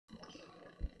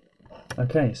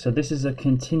Okay, so this is a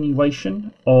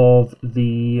continuation of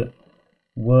the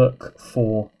work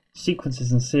for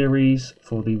sequences and series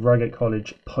for the Reigate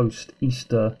College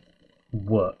post-Easter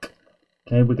work.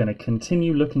 Okay, we're going to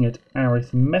continue looking at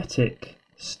arithmetic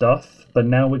stuff, but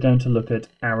now we're going to look at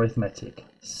arithmetic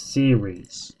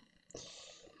series.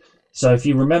 So if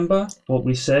you remember, what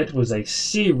we said was a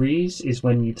series is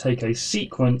when you take a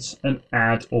sequence and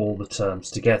add all the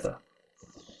terms together.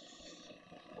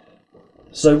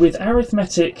 So with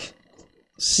arithmetic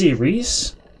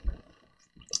series,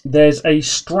 there's a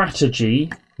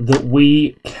strategy that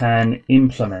we can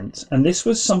implement, and this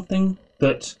was something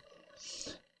that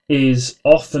is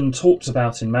often talked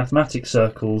about in mathematics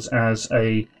circles as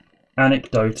an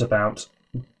anecdote about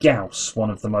Gauss, one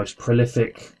of the most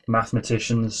prolific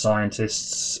mathematicians,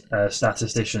 scientists,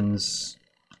 statisticians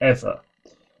ever.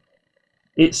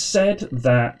 It's said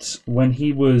that when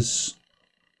he was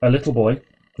a little boy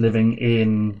living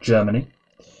in Germany,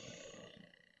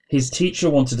 his teacher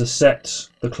wanted to set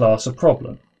the class a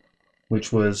problem,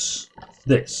 which was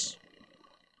this.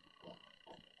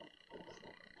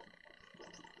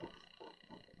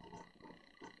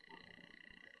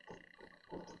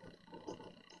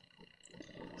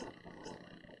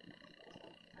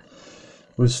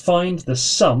 Was find the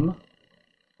sum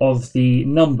of the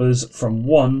numbers from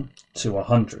 1 to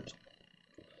 100.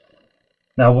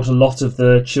 Now, what a lot of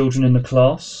the children in the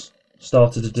class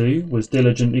started to do was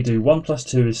diligently do 1 plus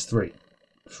 2 is 3,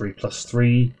 3 plus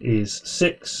 3 is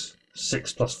 6,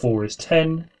 6 plus 4 is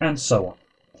 10, and so on.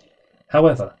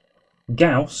 However,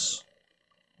 Gauss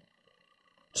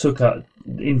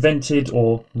invented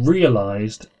or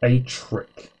realized a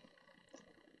trick.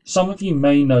 Some of you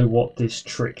may know what this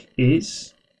trick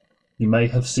is. You may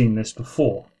have seen this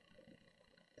before.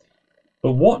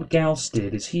 But what Gauss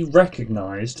did is he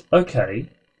recognized, okay,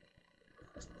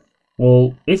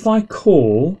 well, if I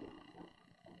call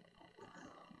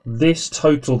this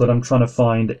total that I'm trying to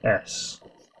find S,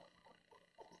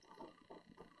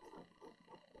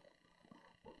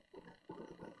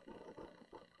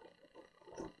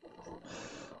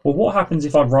 well, what happens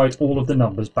if I write all of the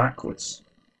numbers backwards?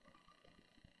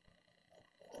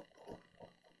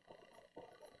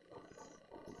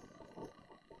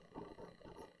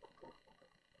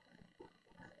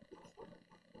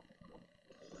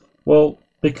 Well,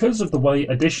 because of the way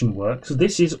addition works,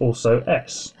 this is also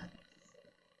S.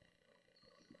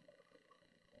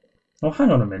 Now,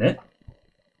 hang on a minute.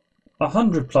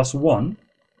 100 plus 1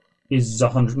 is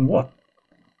 101.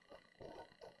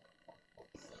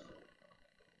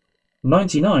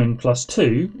 99 plus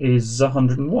 2 is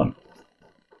 101.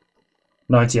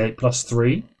 98 plus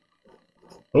 3.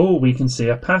 Oh, we can see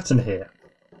a pattern here.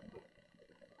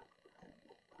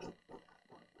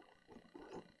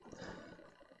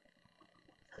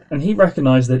 And he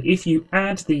recognized that if you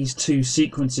add these two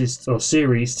sequences or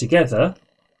series together,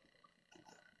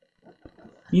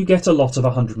 you get a lot of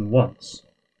 101s.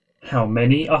 How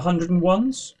many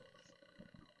 101s?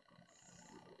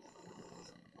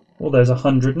 Well, there's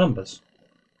 100 numbers.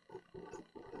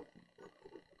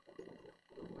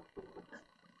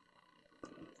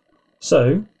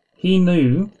 So he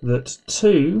knew that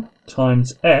 2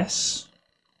 times S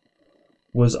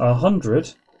was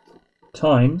 100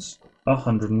 times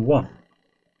 101.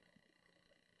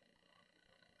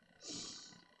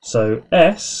 So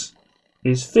S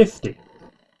is 50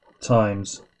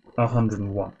 times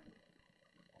 101.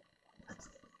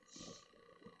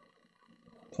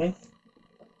 Okay.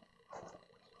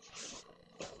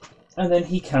 And then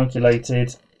he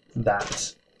calculated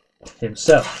that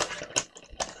himself.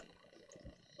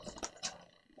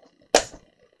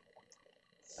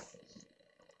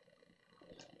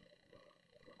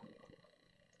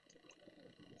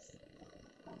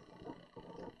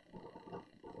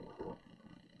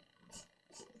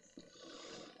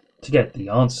 To get the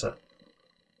answer.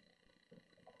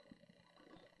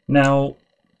 Now,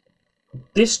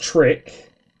 this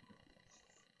trick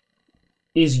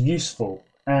is useful,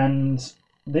 and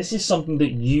this is something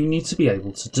that you need to be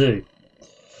able to do,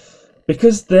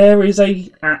 because there is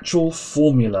an actual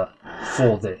formula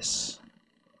for this.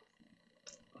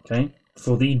 Okay,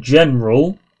 for the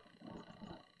general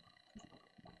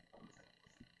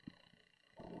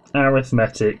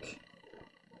arithmetic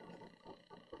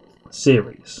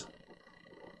series.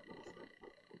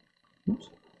 Oops.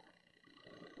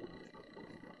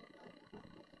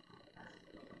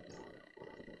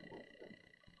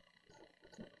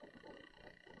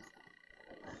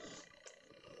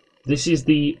 This is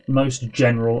the most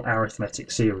general arithmetic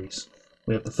series.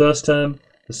 We have the first term,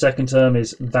 the second term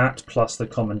is that plus the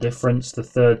common difference, the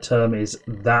third term is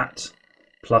that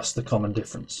plus the common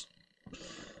difference.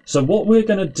 So what we're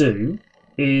going to do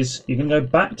is you're going to go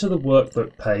back to the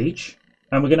workbook page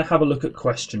and we're going to have a look at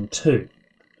question 2,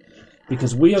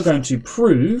 because we are going to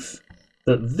prove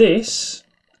that this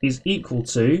is equal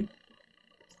to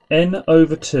n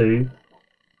over 2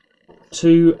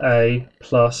 2a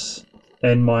plus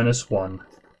n minus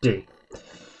 1d.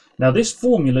 Now this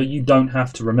formula you don't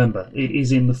have to remember, it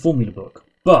is in the formula book,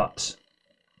 but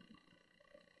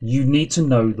you need to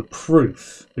know the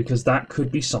proof because that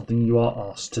could be something you are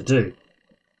asked to do.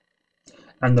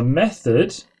 And the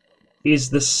method is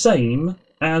the same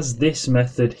as this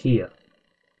method here.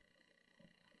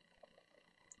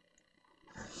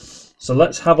 So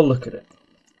let's have a look at it.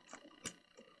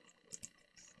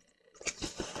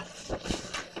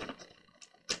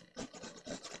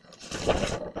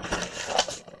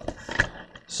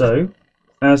 So,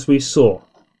 as we saw,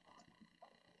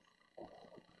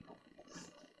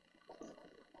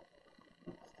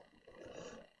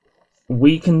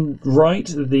 we can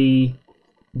write the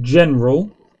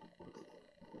general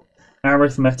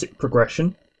arithmetic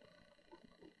progression,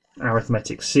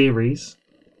 arithmetic series,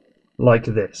 like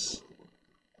this.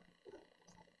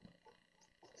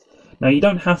 Now you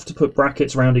don't have to put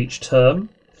brackets around each term,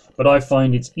 but I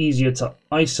find it's easier to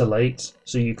isolate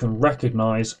so you can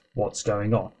recognize what's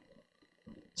going on.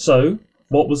 So,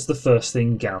 what was the first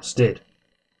thing Gauss did?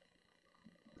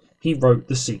 He wrote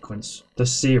the sequence, the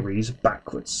series,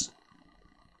 backwards.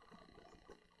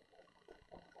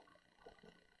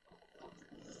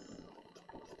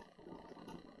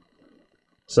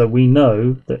 So we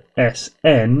know that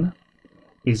Sn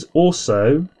is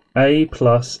also a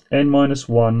plus n minus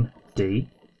 1d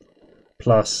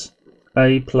plus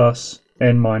a plus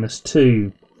n minus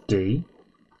 2d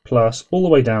plus all the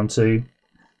way down to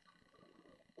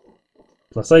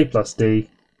plus a plus d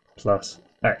plus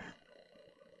a.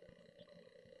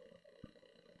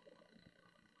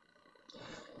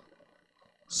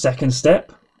 Second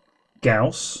step,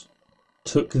 Gauss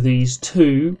took these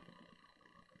two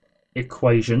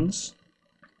equations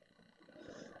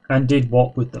and did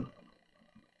what with them?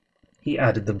 He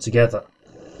added them together.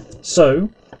 So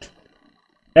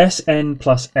Sn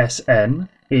plus Sn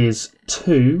is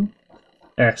 2Sn,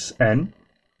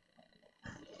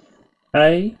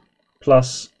 a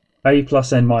plus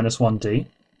n minus 1d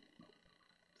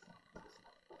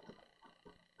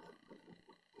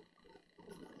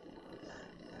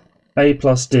a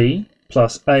plus d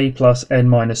plus a plus n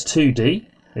minus 2d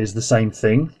is the same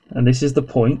thing, and this is the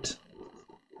point.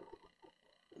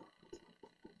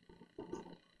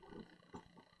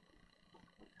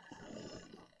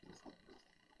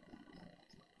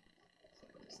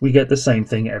 We get the same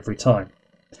thing every time.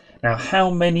 Now,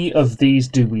 how many of these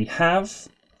do we have?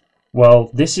 Well,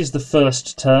 this is the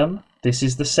first term, this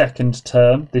is the second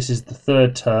term, this is the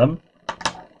third term.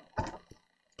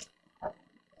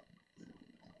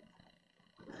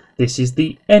 This is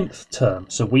the nth term,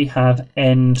 so we have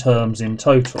n terms in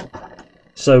total.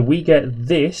 So we get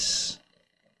this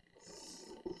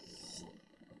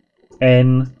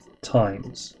n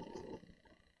times.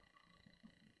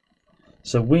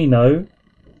 So we know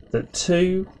that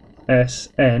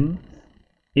 2Sn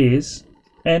is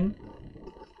n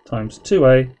times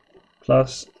 2a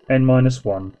plus n minus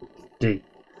 1d.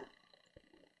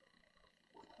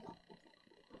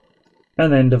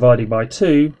 And then dividing by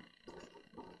 2,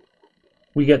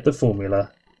 we get the formula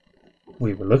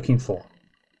we were looking for.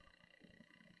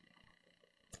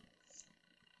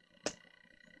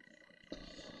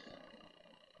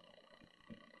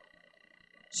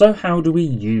 So how do we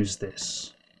use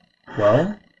this?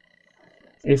 Well,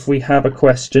 if we have a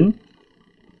question,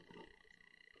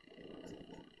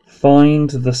 find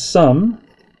the sum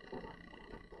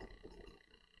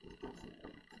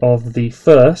of the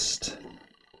first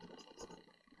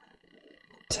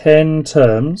 10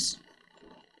 terms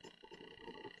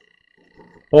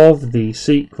of the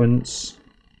sequence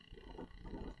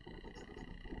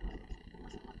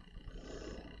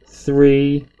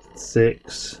 3,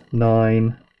 6,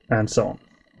 9, and so on.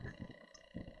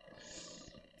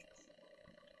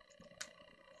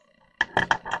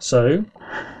 So,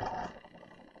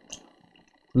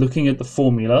 looking at the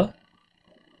formula,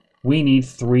 we need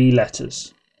 3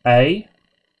 letters, A,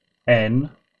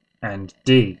 N, and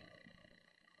D.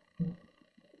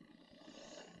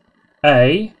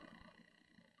 A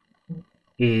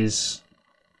is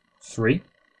 3.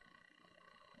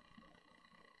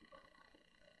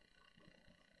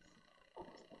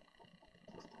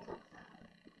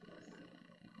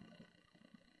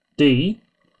 D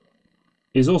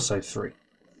is also 3.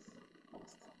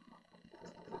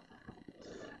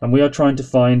 And we are trying to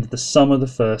find the sum of the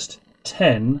first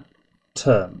 10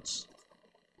 terms.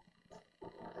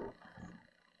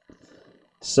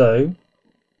 So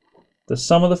the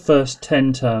sum of the first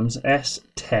 10 terms,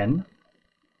 S10.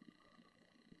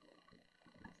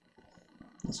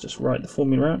 Let's just write the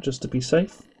formula out just to be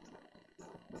safe.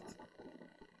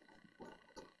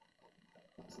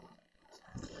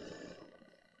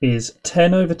 Is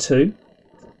 10 over 2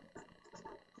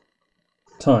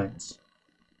 times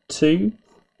 2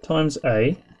 times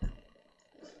A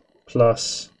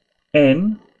plus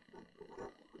N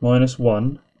minus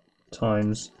 1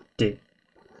 times D.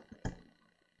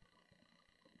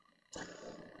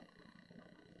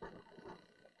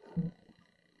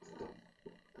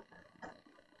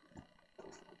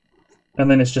 And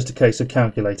then it's just a case of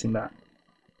calculating that.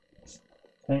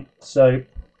 Okay, so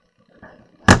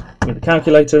with the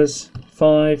calculators,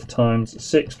 5 times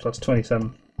 6 plus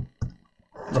 27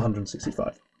 is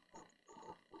 165.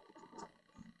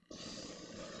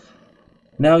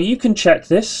 Now you can check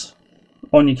this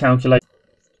on your calculator.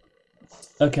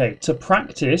 Okay, to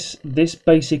practice this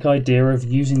basic idea of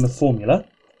using the formula,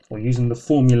 or using the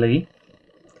formulae,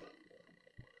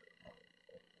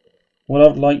 what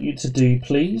I'd like you to do,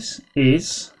 please,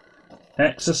 is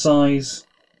exercise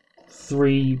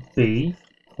 3B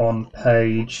on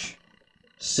page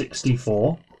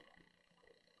 64,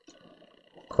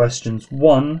 questions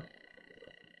 1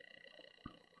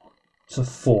 to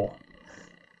 4.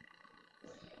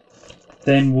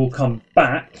 Then we'll come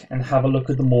back and have a look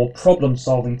at the more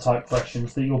problem-solving type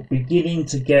questions that you're beginning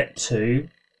to get to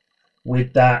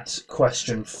with that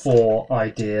question 4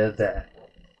 idea there.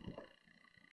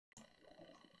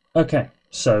 Okay,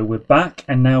 so we're back,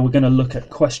 and now we're going to look at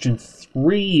question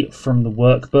 3 from the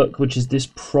workbook, which is this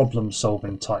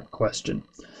problem-solving type question.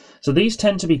 So these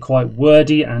tend to be quite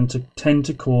wordy and tend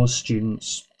to cause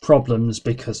students problems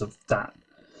because of that.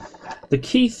 The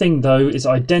key thing, though, is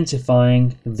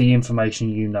identifying the information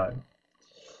you know.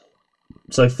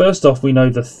 So first off, we know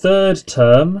the third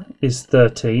term is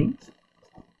 13.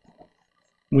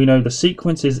 We know the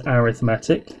sequence is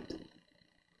arithmetic.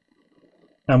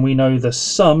 And we know the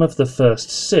sum of the first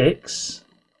 6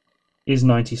 is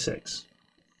 96.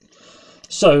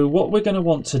 So what we're going to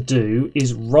want to do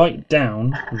is write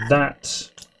down that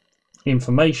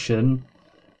information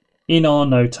in our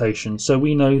notation. So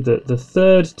we know that the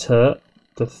third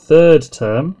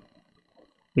term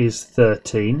is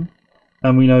 13,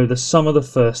 and we know the sum of the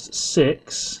first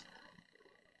 6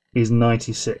 is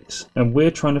 96, and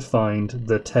we're trying to find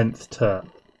the 10th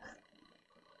term.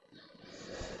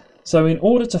 So in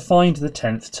order to find the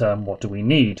 10th term, what do we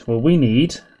need? Well, we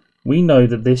know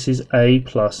that this is A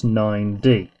plus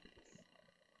 9D.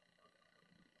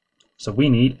 So we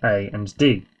need A and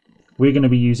D. We're going to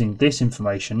be using this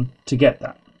information to get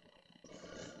that.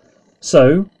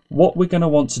 So what we're going to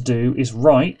want to do is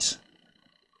write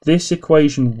this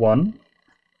equation 1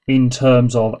 in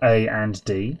terms of A and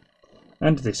D,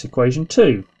 and this equation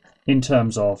 2 in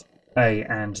terms of A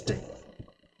and D.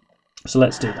 So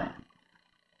let's do that.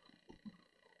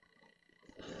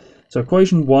 So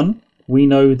equation 1, we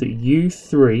know that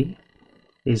U3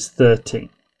 is 13.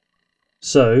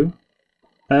 So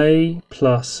A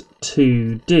plus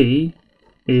 2D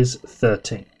is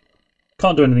 13.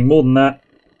 Can't do anything more than that.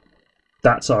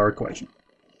 That's our equation.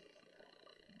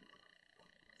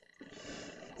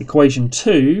 Equation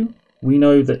 2, we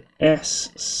know that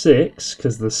S6,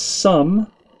 because the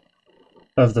sum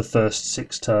of the first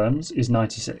 6 terms is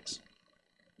 96.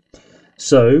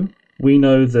 So we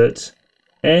know that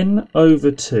n over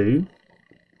 2,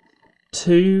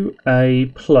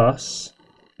 2a plus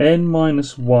n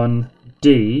minus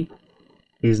 1d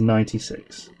is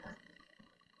 96.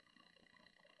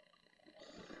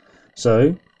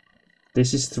 So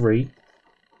this is 3.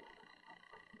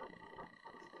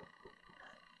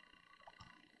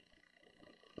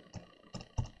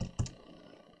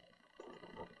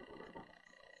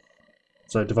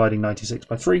 So dividing 96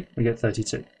 by 3, we get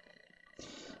 32.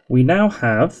 We now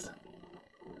have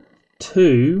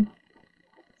 2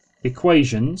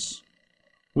 equations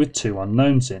with 2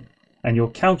 unknowns in, and your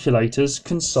calculators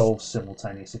can solve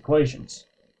simultaneous equations.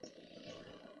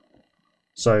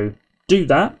 So do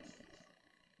that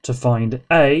to find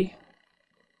A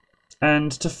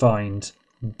and to find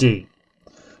D.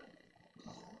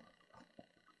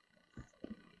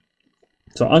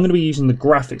 So I'm going to be using the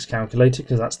graphics calculator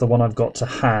because that's the one I've got to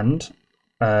hand.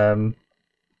 The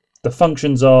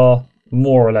functions are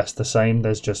more or less the same,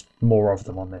 there's just more of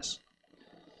them on this.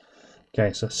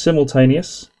 Okay, so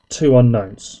simultaneous, 2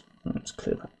 unknowns. Let's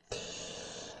clear that.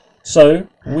 So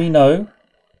we know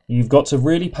you've got to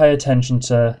really pay attention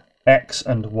to x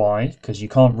and y because you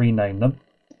can't rename them.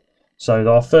 So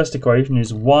our first equation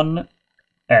is 1x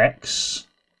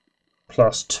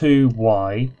plus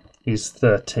 2y is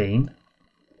 13.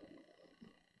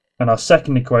 And our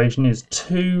second equation is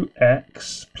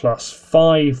 2x plus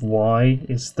 5y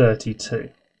is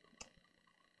 32.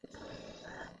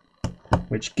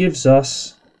 Which gives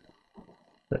us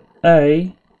that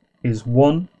A is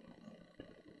 1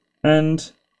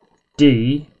 and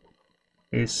D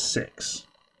is 6.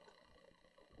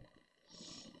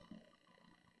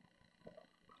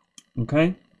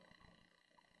 Okay?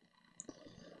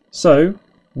 So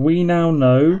we now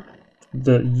know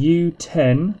that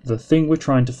U10, the thing we're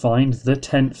trying to find, the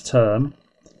 10th term,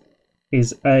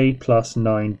 is A plus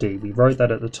 9D. We wrote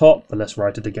that at the top, but let's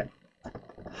write it again.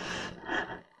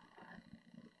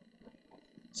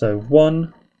 So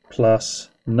 1 plus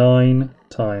 9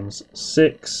 times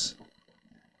 6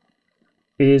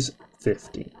 is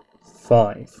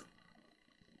 55.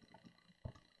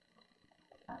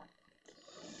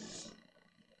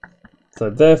 So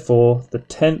therefore, the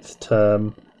 10th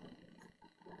term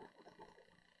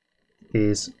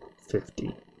is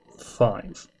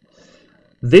 55.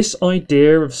 This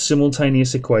idea of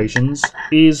simultaneous equations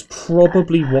is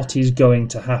probably what is going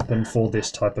to happen for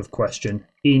this type of question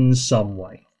in some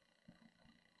way.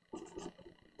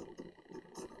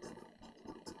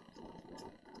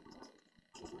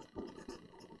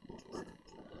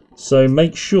 So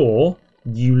make sure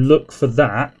you look for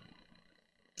that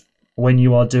when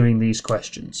you are doing these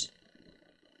questions.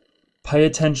 Pay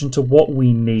attention to what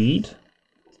we need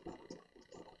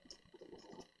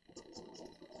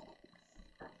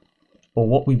or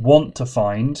what we want to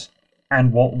find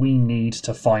and what we need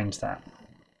to find that.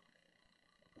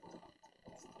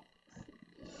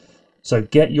 So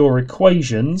get your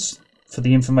equations for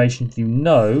the information you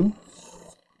know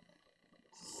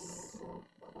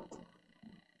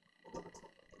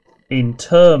in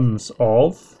terms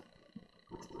of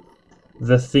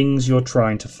the things you're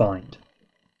trying to find,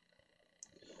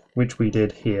 which we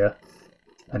did here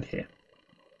and here.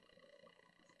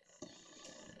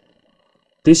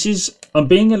 I'm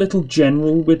being a little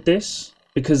general with this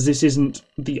because this isn't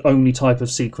the only type of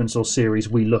sequence or series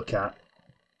we look at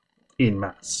in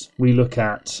maths. We look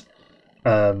at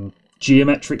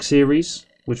geometric series,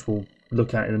 which we'll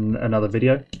look at in another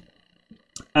video,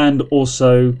 and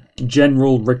also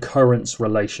general recurrence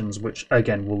relations, which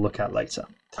again we'll look at later.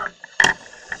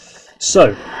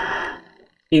 So,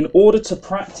 in order to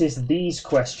practice these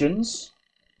questions,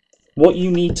 what you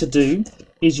need to do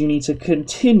is you need to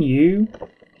continue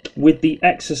with the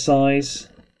exercise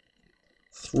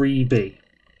 3B.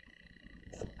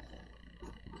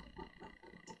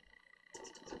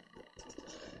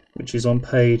 Which is on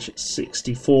page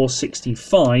 64,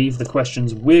 65. The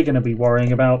questions we're going to be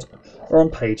worrying about are on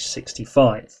page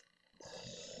 65.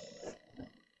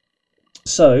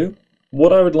 So,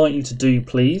 what I would like you to do,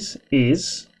 please,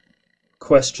 is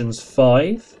questions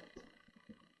 5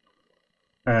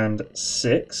 and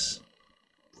 6.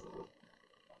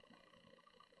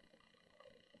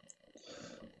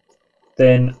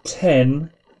 Then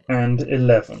 10 and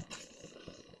 11.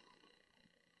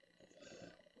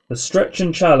 The stretch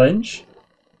and challenge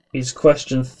is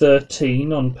question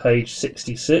 13 on page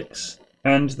 66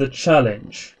 and the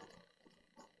challenge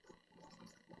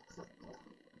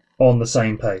on the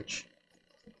same page.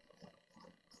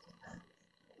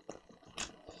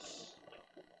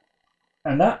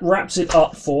 And that wraps it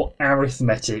up for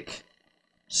arithmetic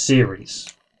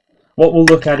series. What we'll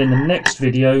look at in the next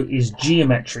video is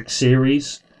geometric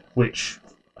series, which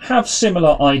have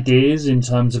similar ideas in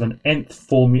terms of an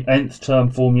nth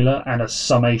term formula and a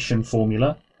summation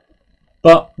formula,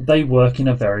 but they work in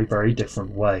a very, very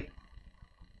different way.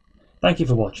 Thank you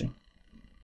for watching.